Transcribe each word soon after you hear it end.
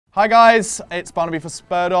Hi guys, it's Barnaby for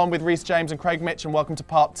Spurred On with Reece James and Craig Mitch, and welcome to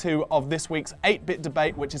part 2 of this week's 8-bit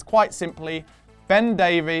debate, which is quite simply Ben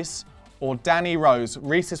Davies or Danny Rose.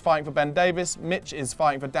 Reece is fighting for Ben Davies, Mitch is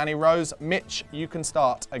fighting for Danny Rose. Mitch, you can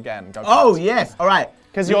start again. Go oh, yes, all right.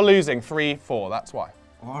 Because you're losing 3-4, that's why.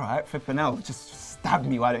 All right, flipping out, just stab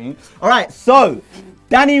me, why don't you? All right, so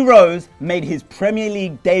Danny Rose made his Premier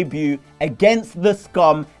League debut against the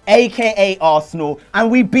scum, aka Arsenal,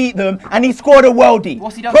 and we beat them, and he scored a worldie.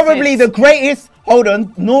 What's he done Probably since? the greatest,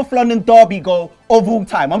 North London derby goal of all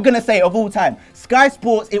time. I'm gonna say of all time. Sky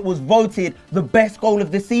Sports, it was voted the best goal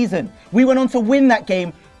of the season. We went on to win that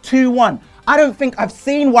game 2-1. I don't think I've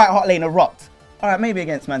seen White Hart Lane erupt. All right, maybe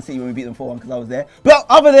against Man City when we beat them 4-1 because I was there. But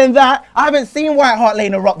other than that, I haven't seen White Hart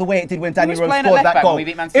Lane erupt the way it did when Danny Rose scored that goal.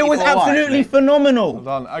 It was absolutely phenomenal. Hold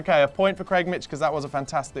on. Okay, a point for Craig Mitch because that was a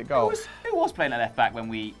fantastic goal. Who was playing at left back when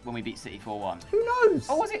we beat City 4-1? Who knows?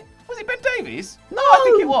 Oh, was it Ben Davies? No. I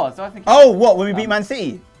think it was. Oh, what? When we beat Man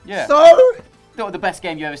City? Yeah. So? The best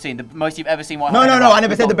game you've ever seen, the most you've ever seen. No, I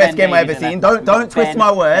never said the best game I've ever seen. Don't twist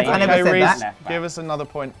my words. I never said that. Give us another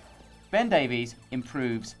point. Ben Davies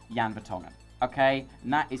improves Jan Vertonghen. Okay,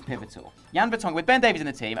 and that is pivotal. Jan Vertonghen, with Ben Davies in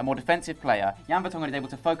the team, a more defensive player, Jan Vertonghen is able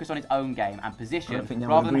to focus on his own game and position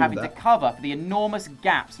rather than having to cover for the enormous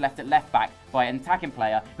gaps left at left back by an attacking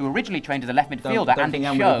player who originally trained as a left midfielder and it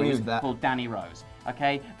shows, called Danny Rose.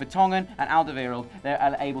 Okay, Vertonghen and Alderweireld,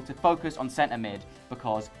 they're able to focus on centre mid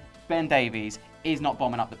because Ben Davies is not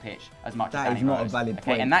bombing up the pitch as much as Danny Rose. That is not a valid point.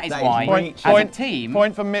 Okay, and that is why, as a team...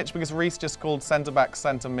 Point for Mitch because Reece just called centre-back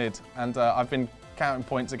centre-mid, and I've been counting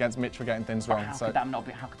points against Mitch for getting things wrong. How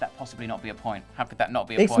could that possibly not be a point? How could that not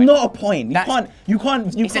be a point? It's not a point. You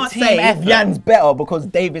can't say Jan's better because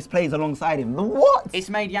Davis plays alongside him. What? It's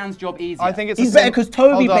made Jan's job easier. I think it's he's better because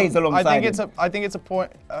Toby plays alongside him. I think it's a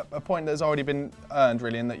point that's already been earned,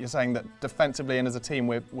 really, in that you're saying that defensively and as a team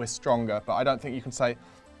we're stronger. But I don't think you can say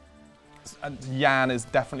Jan has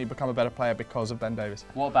definitely become a better player because of Ben Davies.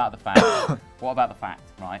 What about the fact?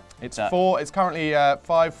 Right? It's currently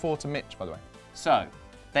 5-4 to Mitch, by the way. So,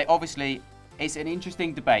 it's an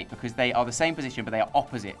interesting debate because they are the same position, but they are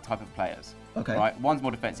opposite type of players. Okay. Right? One's more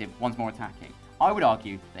defensive, one's more attacking. I would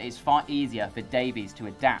argue that it's far easier for Davies to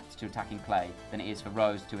adapt to attacking play than it is for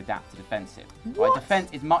Rose to adapt to defensive. Right? Defense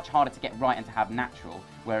is much harder to get right and to have natural,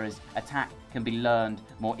 whereas attack can be learned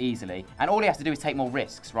more easily. And all he has to do is take more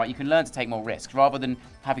risks, right? You can learn to take more risks rather than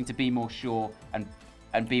having to be more sure and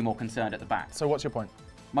be more concerned at the back. So what's your point?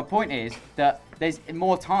 My point is that there's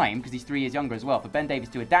more time, because he's 3 years younger as well, for Ben Davies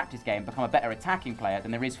to adapt his game, become a better attacking player than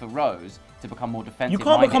there is for Rose to become more defensive. You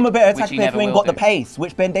can't become a better attacking player if you ain't got the pace,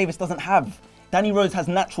 which Ben Davies doesn't have. Danny Rose has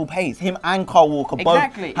natural pace. Him and Carl Walker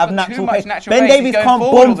both have natural pace. Ben Davies can't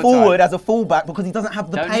bomb forward as a fullback because he doesn't have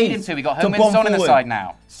the pace. Don't need him to. We got Rumours on the side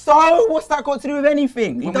now. So what's that got to do with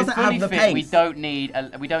anything? He doesn't have the pace. We don't need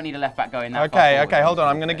a left back going that far forward. Okay, hold on.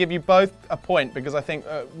 I'm going to give you both a point because I think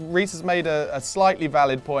Reece has made a slightly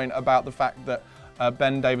valid point about the fact that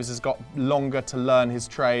Ben Davies has got longer to learn his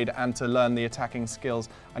trade and to learn the attacking skills.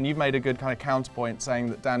 And you've made a good kind of counterpoint saying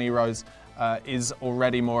that Danny Rose is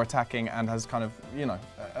already more attacking and has kind of,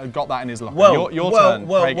 got that in his locker. Your turn,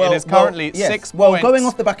 Craig. It is currently 6 points going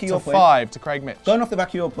off the back of your point, 5 to Craig Mitch. Going off the back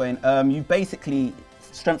of your point, you basically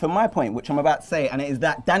strengthened my point, which I'm about to say, and it is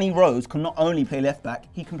that Danny Rose can not only play left back,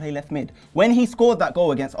 he can play left mid. When he scored that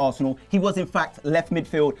goal against Arsenal, he was in fact left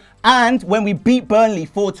midfield. And when we beat Burnley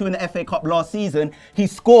 4-2 in the FA Cup last season, he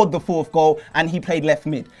scored the 4th goal and he played left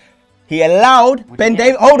mid. He allowed Ben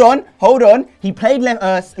Davies, hold on. He played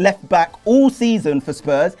left back all season for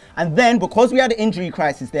Spurs. And then because we had an injury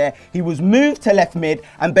crisis there, he was moved to left mid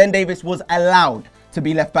and Ben Davies was allowed to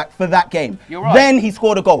be left back for that game. You're right. Then he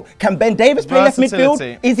scored a goal. Can Ben Davies play left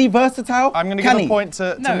midfield? Is he versatile? I'm going to give a point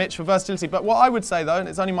to Mitch for versatility. But what I would say, though, and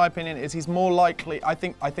it's only my opinion, is he's more likely, I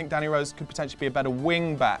think Danny Rose could potentially be a better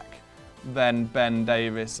wing back than Ben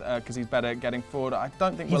Davies because he's better at getting forward. I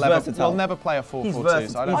don't think we'll never play a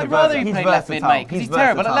 4-4-2. So I'd rather he play left mid, mate, because he's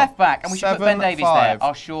terrible at left back, and we should put Ben Davies there,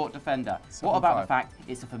 our short defender. What about the fact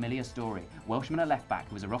it's a familiar story? Welshman at left back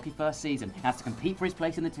who was a rocky first season, has to compete for his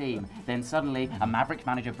place in the team. Then suddenly a Mavericks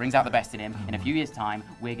manager brings out the best in him. In a few years' time,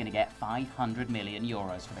 we're going to get 500 million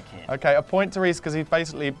euros for the kid. Okay, a point to Reece because he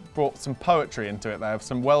basically brought some poetry into it there.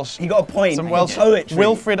 Some Welsh. He got a point. Some Welsh poetry.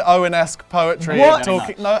 Wilfred Owen-esque poetry. What?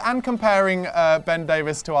 And comparing Ben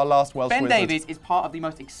Davies to our last Welsh wizard. Ben Davies is part of the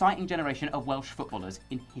most exciting generation of Welsh footballers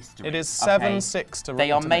in history. It is 7-6 to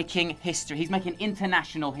They are making history. He's making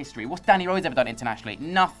international history. What's Danny Rose ever done internationally?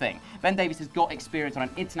 Nothing. Ben Davies has got experience on an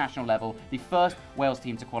international level. The first Wales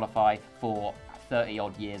team to qualify for 30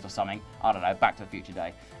 odd years or something. I don't know, Back to the Future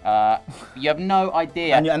Day. You have no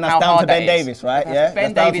idea. And that's down to Ben Davies, right? Yeah.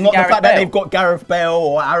 Ben Davies, not and the fact that they've got Gareth Bale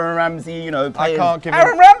or Aaron Ramsey, you know. I can't give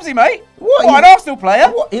Aaron Ramsey, mate. What? An Arsenal player?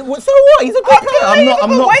 So what? He's a good player. I'm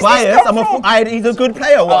not biased. He's a good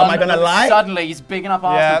player. What am I gonna lie? Suddenly he's bigging up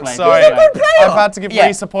Arsenal players. Sorry. He's a good player. I've had to give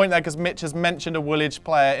Reece a point there because Mitch has mentioned a Woolwich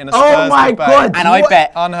player in a Spurs Oh my debate. God! And I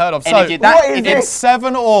bet unheard of. So it's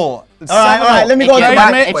 7-all. All right. Let me go to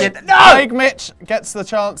the Craig Mitch gets the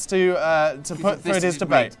chance to put through his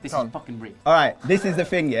debate. This is fucking rigged. All right. This is the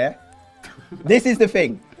thing, yeah. This is the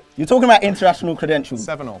thing. You're talking about international credentials.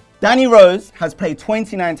 7-all. Danny Rose has played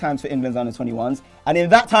 29 times for England's under-21s, and in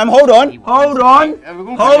that time, hold on.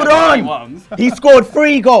 He scored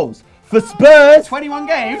 3 goals for Spurs. 21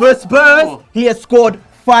 games. For Spurs, he has scored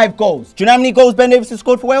 5 goals. Do you know how many goals Ben Davies has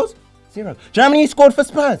scored for Wales? 0. Do you know how many he scored for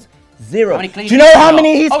Spurs? 0. Do you know how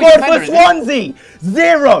many he scored for Swansea?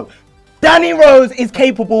 0. Danny Rose is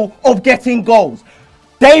capable of getting goals.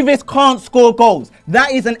 Davies can't score goals.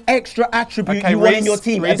 That is an extra attribute you want in your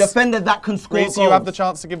team. A defender that can score goals. You have the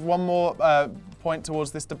chance to give one more point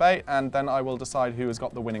towards this debate, and then I will decide who has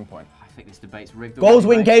got the winning point. I think this debate's rigged. Goals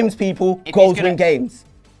win games, people. Goals win games.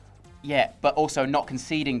 Yeah, but also not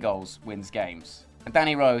conceding goals wins games. And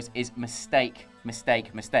Danny Rose is mistake.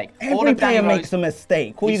 Every player makes a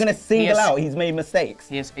mistake. Who are you going to single out? He's made mistakes.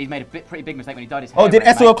 He's made a pretty big mistake when he dyed his hair. Oh, did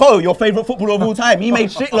Esso Okoro, your favourite footballer of all time? He made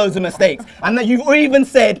shitloads of mistakes. And then you've even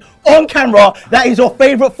said on camera that he's your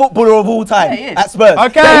favourite footballer of all time at Spurs.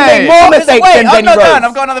 Okay. He made more mistakes than Danny Rose.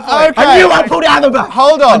 I've got another point. Okay. I knew I pulled it out of the back.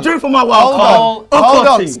 Hold on. I drew for my wild card. Hold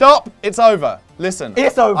on. Stop. It's over. Listen.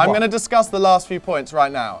 It's over. I'm going to discuss the last few points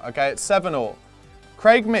right now. Okay, it's 7-all.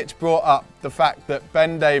 Craig Mitch brought up the fact that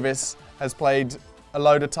Ben Davies has played a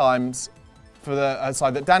load of times for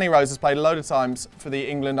the that Danny Rose has played a load of times for the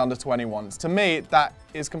England under-21s. To me, that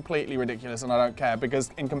is completely ridiculous, and I don't care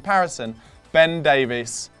because in comparison, Ben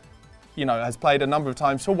Davies, has played a number of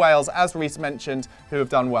times for Wales, as Reece mentioned, who have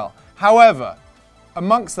done well. However,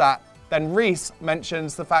 amongst that, then Reece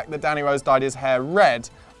mentions the fact that Danny Rose dyed his hair red,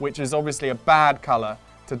 which is obviously a bad colour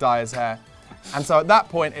to dye his hair. And so at that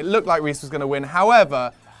point, it looked like Reece was going to win.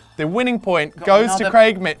 However, the winning point goes to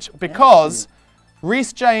Craig Mitch because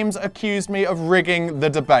Reece James accused me of rigging the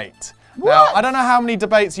debate. Now, I don't know how many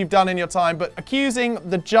debates you've done in your time, but accusing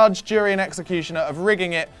the judge, jury, and executioner of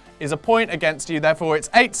rigging it is a point against you. Therefore, it's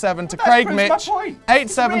 8-7 to Craig Mitch.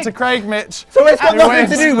 8-7 to Craig Mitch. So it's got nothing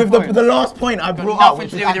to do with the last point I brought up. Nothing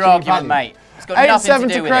to do with your argument, mate. It's got nothing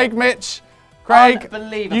to do with 8-7 to Craig Mitch. Craig,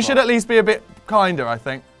 unbelievable. You should at least be a bit kinder, I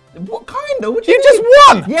think. What kind of? You just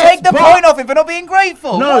won! Yes, take the point off him for not being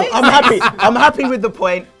grateful. No, I'm happy. I'm happy with the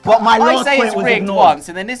point, but my last point was rigged ignored. once,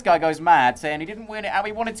 and then this guy goes mad saying he didn't win it how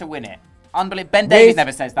he wanted to win it. Unbelievable. Ben Davies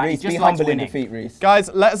never says that. Reece, he just be likes humble winning. in defeat, Reece. Guys,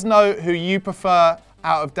 let us know who you prefer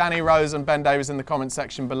out of Danny Rose and Ben Davies in the comment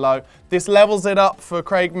section below. This levels it up for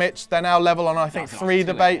Craig Mitch. They're now level on, I think, 3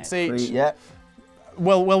 debates each. Yeah.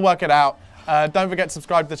 We'll work it out. Don't forget to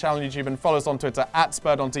subscribe to the channel on YouTube and follow us on Twitter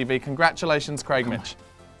 @SpurredOnTV. Congratulations, Craig Mitch.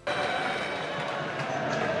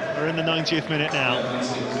 We're in the 90th minute now.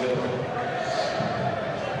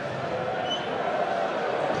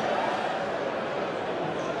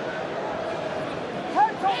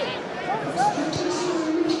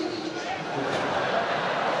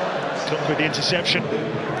 Cook with the interception.